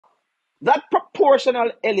That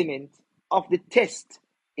proportional element of the test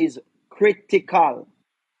is critical.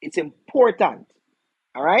 It's important.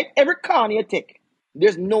 All right? Every corner you take,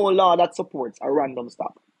 there's no law that supports a random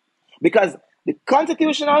stop. Because the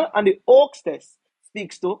constitutional and the Oaks test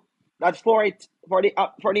speaks to that for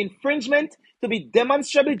the infringement to be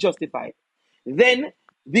demonstrably justified, then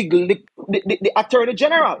the attorney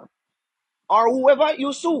general or whoever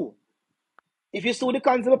you sue, if you sue the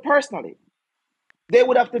constable personally, they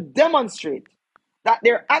would have to demonstrate that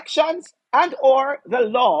their actions and or the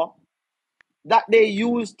law that they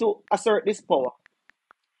used to assert this power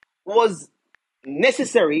was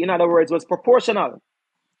necessary, in other words, was proportional.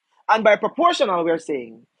 And by proportional, we're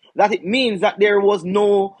saying that it means that there was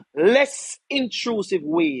no less intrusive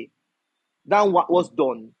way than what was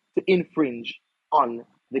done to infringe on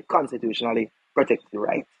the constitutionally protected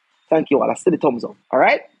right. Thank you all. I see the thumbs up. All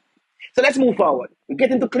right? So let's move forward. We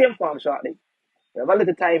get into claim form shortly. We have a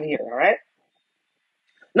little time here. All right?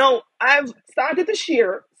 Now, I've started to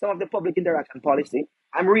share some of the public interaction policy.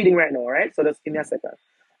 I'm reading right now. All right? So just give me a second.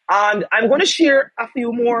 And I'm going to share a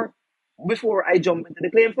few more before I jump into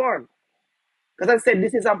the claim form. Because I said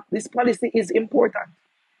this policy is important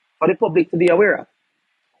for the public to be aware of.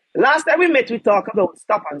 Last time we met, we talked about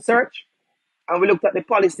stop and search, and we looked at the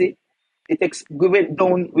policy. We went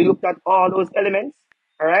down, we looked at all those elements.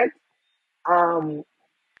 All right.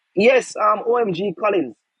 Yes, OMG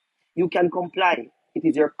Collins, you can comply. It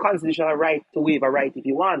is your constitutional right to waive a right if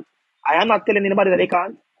you want. I am not telling anybody that they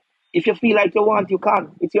can't. If you feel like you want, you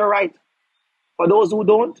can. It's your right. For those who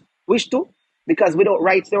don't wish to, because without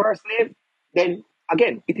rights they were a slave, then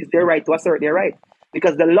again, it is their right to assert their right.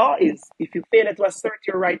 Because the law is, if you fail to assert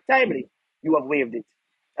your right timely, you have waived it.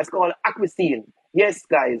 That's called acquiescing. Yes,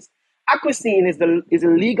 guys. Acquiescing is a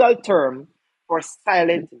legal term for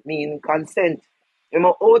silent mean consent.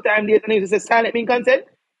 Remember, old time days when you say silent mean consent,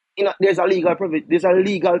 there's a legal there's a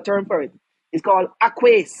legal term for it. It's called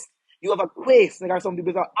acquiesce. You have acquiesce, like some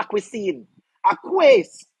people say acquiescing.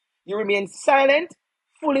 Acquiesce. You remain silent,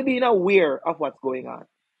 fully being aware of what's going on.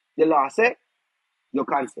 The law says you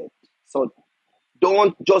consent. So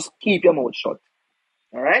don't just keep your mouth shut.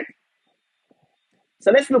 All right?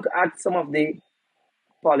 So let's look at some of the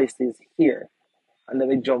policies here. And then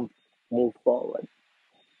we move forward.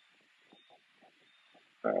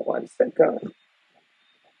 All right, 1 second.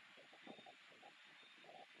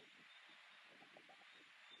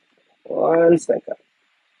 One second.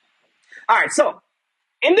 All right, so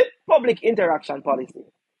in the public interaction policy,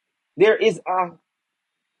 there is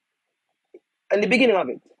in the beginning of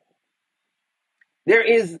it, there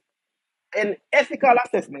is an ethical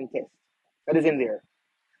assessment test that is in there.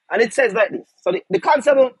 And it says like this. So the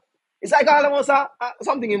concept it's like almost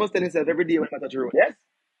something you must tell yourself every day when you touch the road, yes?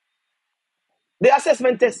 The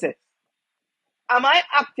assessment test says, am I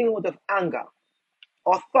acting out of anger,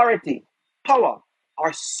 authority, power,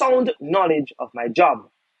 or sound knowledge of my job?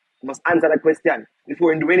 You must answer that question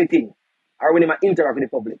before you do anything or when you interact with the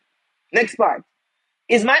public. Next part.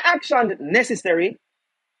 Is my action necessary,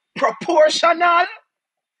 proportional,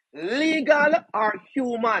 legal, or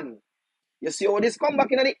human? You see how this come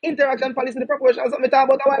back in the interaction policy, the proportional something we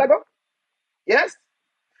talked about a while ago? Yes?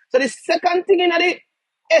 So the second thing in the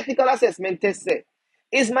ethical assessment test say,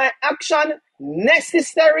 is my action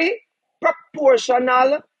necessary,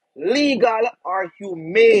 proportional, legal, or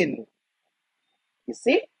humane? You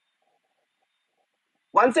see?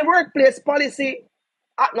 Once a workplace policy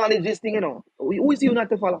acknowledge this thing, who is you not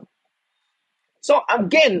to follow? So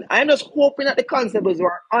again, I'm just hoping that the constables who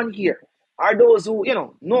are on here are those who,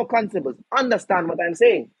 no constables, understand what I'm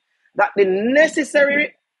saying. That the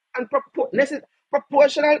necessary and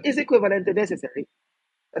proportional is equivalent to necessary.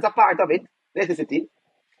 That's a part of it, necessity.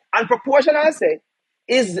 And proportional say,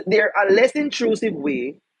 is there a less intrusive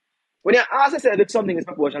way? When you ask yourself if something is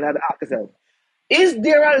proportional, you have to ask yourself, is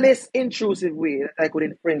there a less intrusive way that I could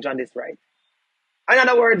infringe on this right? In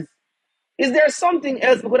other words, is there something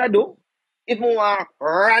else we could do if we want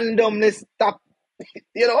randomly stop,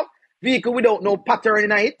 vehicle without no pattern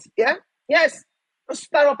in it? Yeah? Yes. Just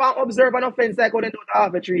stand up and observe an offense like when they do it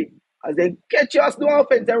half a tree. As they catch you as no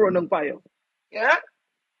offense and run on fire. Yeah?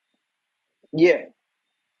 Yeah.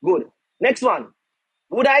 Good. Next one.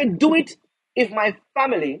 Would I do it if my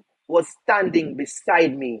family was standing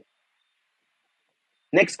beside me?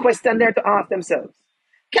 Next question there to ask themselves.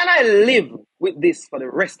 Can I live with this for the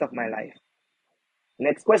rest of my life?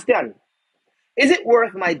 Next question. Is it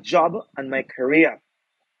worth my job and my career?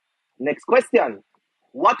 Next question.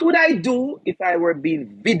 What would I do if I were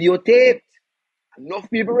being videotaped? Enough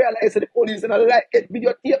people realize that the police don't like get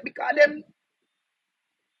videotaped because them.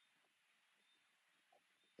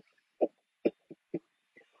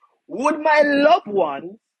 Would my loved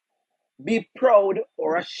ones be proud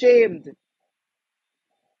or ashamed?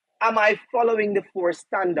 Am I following the four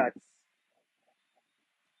standards?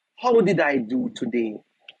 How did I do today?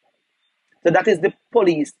 So that is the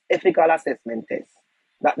police ethical assessment test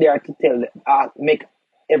that they are to make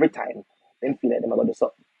every time them feel like them about do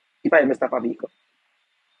something. If I messed up a vehicle.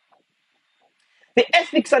 The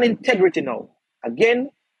ethics and integrity now. Again,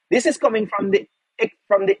 this is coming from the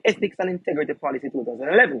Ethics and Integrity Policy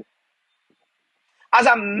 2011. As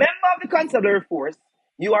a member of the constabulary force,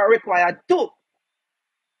 you are required to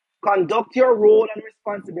conduct your role and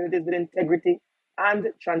responsibilities with integrity and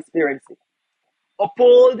transparency.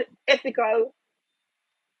 Uphold ethical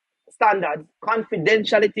standards,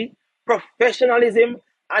 confidentiality, professionalism,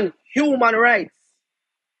 and human rights.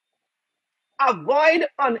 Avoid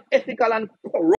unethical and corrupt